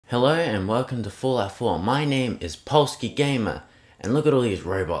Hello and welcome to Fallout 4. My name is Polski Gamer, and look at all these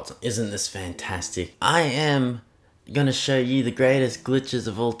robots. Isn't this fantastic? I am gonna show you the greatest glitches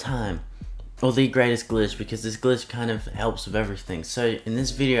of all time. Or the greatest glitch, because this glitch kind of helps with everything. So in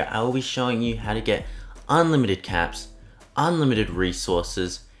this video, I will be showing you how to get unlimited caps, unlimited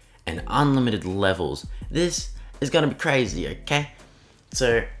resources, and unlimited levels. This is gonna be crazy, okay?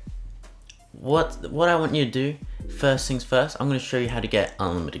 So what I want you to do, first things first, I'm going to show you how to get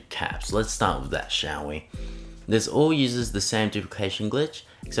unlimited caps. Let's start with that, shall we? This all uses the same duplication glitch,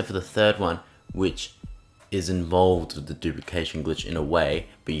 except for the third one, which is involved with the duplication glitch in a way,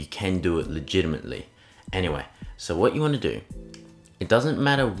 but you can do it legitimately. Anyway, so what you want to do, it doesn't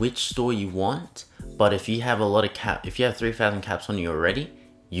matter which store you want, but if you have a lot of if you have 3,000 caps on you already,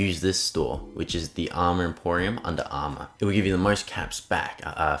 use this store, which is the Armor Emporium under Armor. It will give you the most caps back,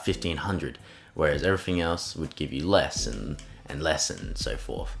 1,500, whereas everything else would give you less and less and so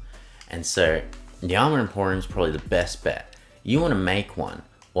forth. And so the Armor Emporium is probably the best bet. You want to make one,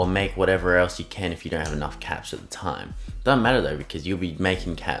 or make whatever else you can if you don't have enough caps at the time. Doesn't matter though, because you'll be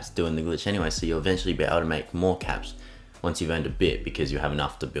making caps doing the glitch anyway, so you'll eventually be able to make more caps once you've earned a bit, because you have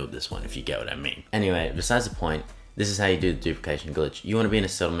enough to build this one, if you get what I mean. Anyway, besides the point, this is how you do the duplication glitch. You want to be in a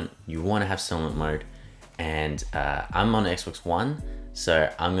settlement, you want to have settlement mode, and I'm on Xbox One, so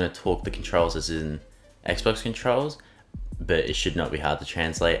I'm going to talk the controls as in Xbox controls, but it should not be hard to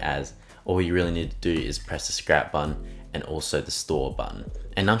translate, as all you really need to do is press the scrap button and also the store button.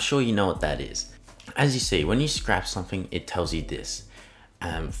 And I'm sure you know what that is. As you see, when you scrap something, it tells you this.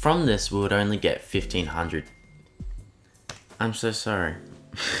 From this, we would only get 1,500. I'm so sorry.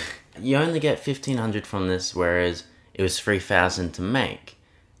 You only get 1,500 from this, whereas it was 3,000 to make.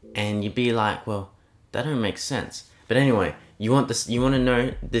 And you'd be like, well, that don't make sense. But anyway, you want this, you want to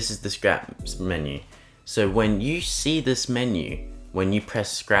know this is the scrap menu. So when you see this menu, when you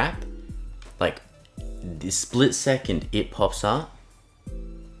press scrap, like the split second it pops up,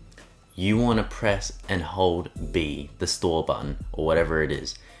 you want to press and hold B, the store button, or whatever it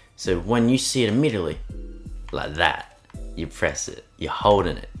is. So when you see it immediately, like that, you press it, you're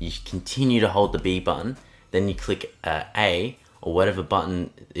holding it, you continue to hold the B button, then you click A, or whatever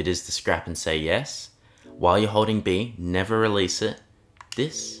button it is to scrap and say yes. While you're holding B, never release it.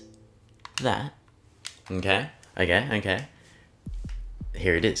 This, that, okay.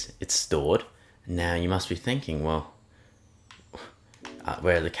 Here it is, it's stored. Now you must be thinking, well,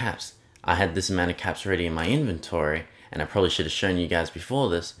 where are the caps? I had this amount of caps already in my inventory, and I probably should have shown you guys before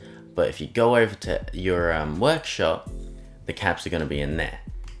this, but if you go over to your workshop, the caps are going to be in there.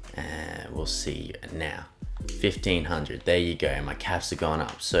 We'll see now. 1,500. There you go. And my caps are going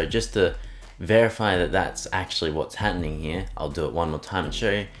up. So just to verify that that's actually what's happening here, I'll do it one more time and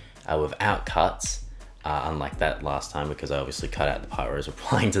show you without cuts. Unlike that last time, because I obviously cut out the part where I was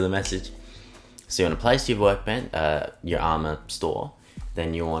replying to the message. So you want to place your workbench, your armor store.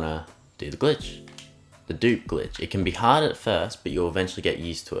 Then you want to do the glitch. The dupe glitch. It can be hard at first, but you'll eventually get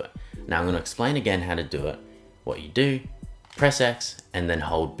used to it. Now I'm going to explain again how to do it. What you do, press X and then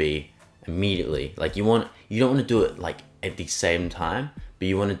hold B immediately. Like you don't want to do it like at the same time, but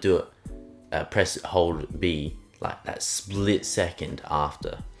you want to do it, hold B like that split second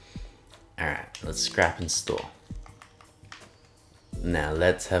after. Alright, let's scrap and store. Now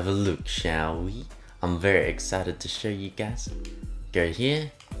let's have a look, shall we? I'm very excited to show you guys. Go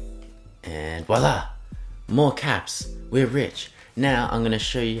here, and voila! More caps, we're rich. Now I'm going to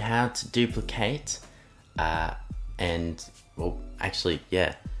show you how to duplicate, and, well, actually,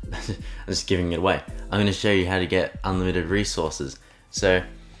 yeah, I'm just giving it away. I'm going to show you how to get unlimited resources. So,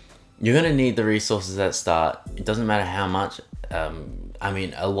 you're going to need the resources at start. It doesn't matter how much. I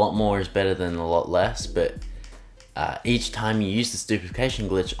mean, a lot more is better than a lot less, but each time you use this duplication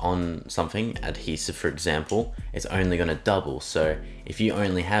glitch on something, adhesive for example, it's only going to double. So, if you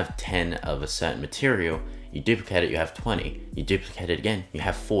only have 10 of a certain material, you duplicate it, you have 20. You duplicate it again, you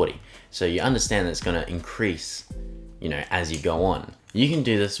have 40. So you understand that it's going to increase, you know, as you go on. You can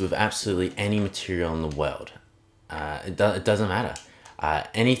do this with absolutely any material in the world. It doesn't matter.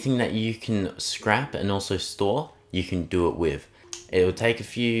 Anything that you can scrap and also store, you can do it with. It will take a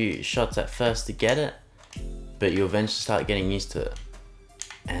few shots at first to get it, but you'll eventually start getting used to it.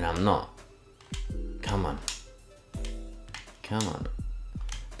 And I'm not. Come on. Come on.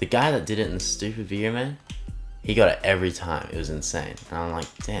 The guy that did it in the stupid video, man, he got it every time. It was insane. And I'm like,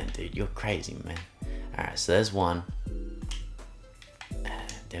 damn, dude, you're crazy, man. Alright, so there's one.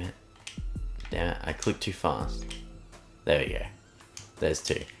 Damn it. Damn it, I clicked too fast. There we go. There's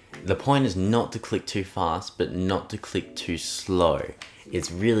two. The point is not to click too fast, but not to click too slow. It's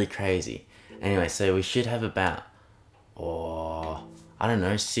really crazy. Anyway, so we should have about, I don't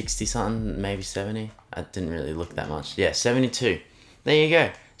know, 60 something, maybe 70. I didn't really look that much. Yeah, 72. There you go.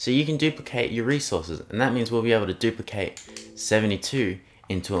 So you can duplicate your resources, and that means we'll be able to duplicate 72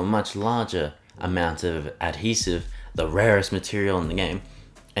 into a much larger amount of adhesive, the rarest material in the game.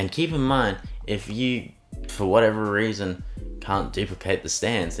 And keep in mind, if you, for whatever reason, can't duplicate the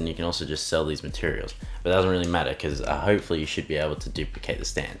stands, then you can also just sell these materials. But that doesn't really matter, because hopefully you should be able to duplicate the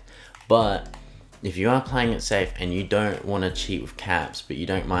stand. But if you are playing it safe and you don't want to cheat with caps, but you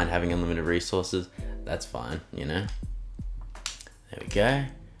don't mind having unlimited resources, that's fine, you know? There we go.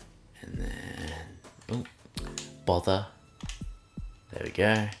 And then, oh, bother. There we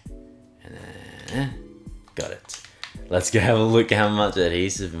go. And then, got it. Let's go have a look how much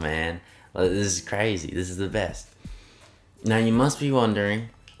adhesive, man. Like, this is crazy. This is the best. Now you must be wondering,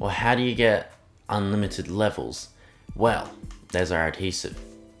 well, how do you get unlimited levels? Well, there's our adhesive.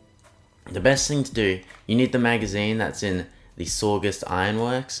 The best thing to do, you need the magazine that's in the Sawgust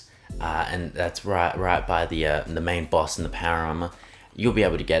Ironworks, and that's right by the main boss in the power armor. You'll be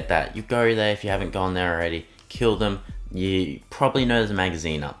able to get that. You go there if you haven't gone there already, kill them. You probably know there's a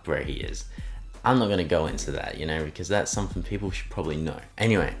magazine up where he is. I'm not going to go into that, you know, because that's something people should probably know.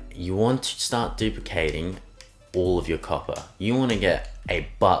 Anyway, you want to start duplicating all of your copper. You want to get a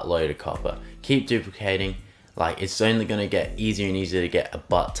buttload of copper. Keep duplicating. Like, it's only going to get easier and easier to get a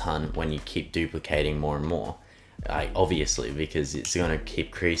butt ton when you keep duplicating more and more. Like, obviously, because it's going to keep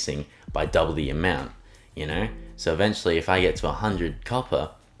increasing by double the amount, you know? So eventually, if I get to 100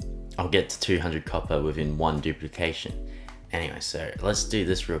 copper, I'll get to 200 copper within one duplication. Anyway, so let's do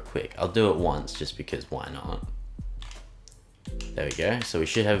this real quick. I'll do it once just because why not? There we go. So we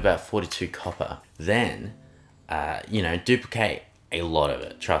should have about 42 copper. Then, you know, duplicate a lot of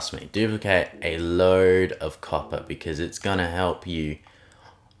it. Trust me, duplicate a load of copper because it's gonna help you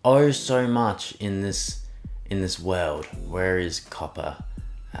oh so much in this world. Where is copper?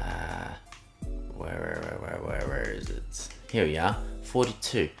 Where is it? Here we are,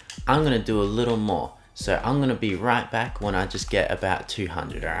 42. I'm gonna do a little more. So I'm gonna be right back when I just get about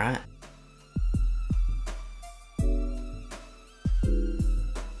 200, alright?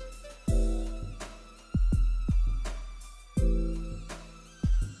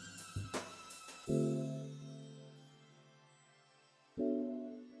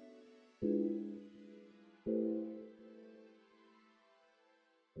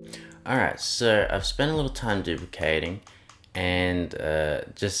 Alright, so I've spent a little time duplicating, and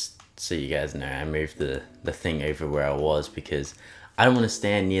just so you guys know, I moved the thing over where I was because I don't want to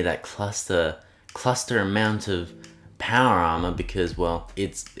stand near that cluster amount of power armor because, well,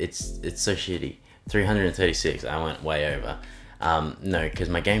 it's so shitty. 336, I went way over. No, because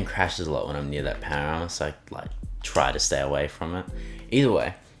my game crashes a lot when I'm near that power armor, so I like try to stay away from it. Either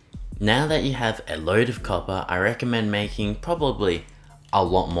way, now that you have a load of copper, I recommend making probably a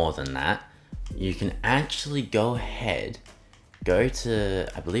lot more than that. You can actually go ahead, go to,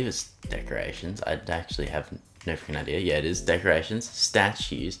 I believe it's decorations. I actually have no freaking idea. Yeah, it is decorations,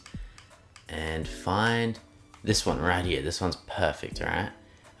 statues, and find this one right here. This one's perfect, alright?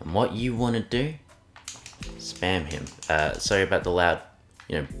 And what you want to do, spam him. Sorry about the loud,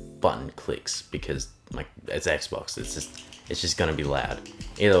 you know, button clicks because like it's Xbox. It's just gonna be loud.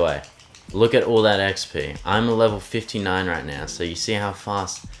 Either way, look at all that XP. I'm a level 59 right now, so you see how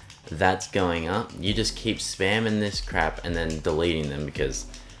fast that's going up? You just keep spamming this crap and then deleting them because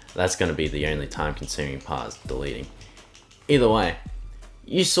that's going to be the only time consuming part is deleting. Either way,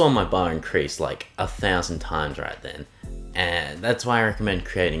 you saw my bar increase like 1,000 times right then, and that's why I recommend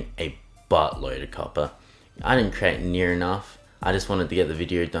creating a buttload of copper. I didn't create near enough. I just wanted to get the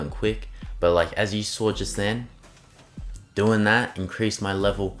video done quick, but like as you saw just then, doing that increased my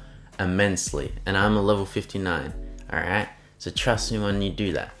level immensely, and I'm a level 59, alright? So trust me when you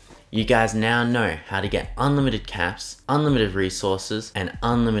do that. You guys now know how to get unlimited caps, unlimited resources, and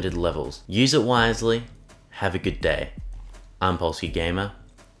unlimited levels. Use it wisely. Have a good day. I'm Polski Gamer.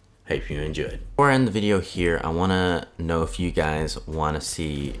 Hope you enjoyed. Before I end the video here, I want to know if you guys want to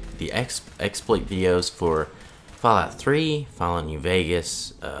see the exploit videos for Fallout 3, Fallout New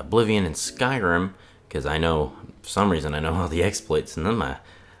Vegas, Oblivion, and Skyrim, because I know, for some reason, I know all the exploits in them.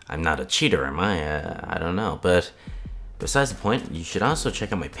 I'm not a cheater, am I? I don't know, but besides the point, you should also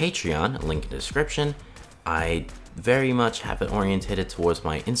check out my Patreon, link in the description. I very much have it orientated towards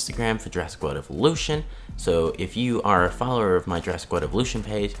my Instagram for Jurassic World Evolution, so if you are a follower of my Jurassic World Evolution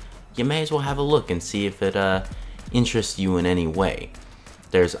page, you may as well have a look and see if it interests you in any way.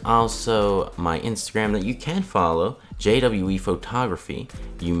 There's also my Instagram that you can follow, JWE Photography.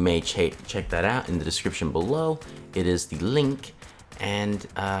 You may check that out in the description below. It is the link, and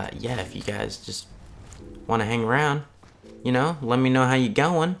yeah, if you guys just want to hang around, you know, let me know how you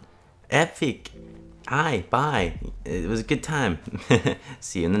going. Epic. Hi, bye. It was a good time.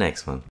 See you in the next one.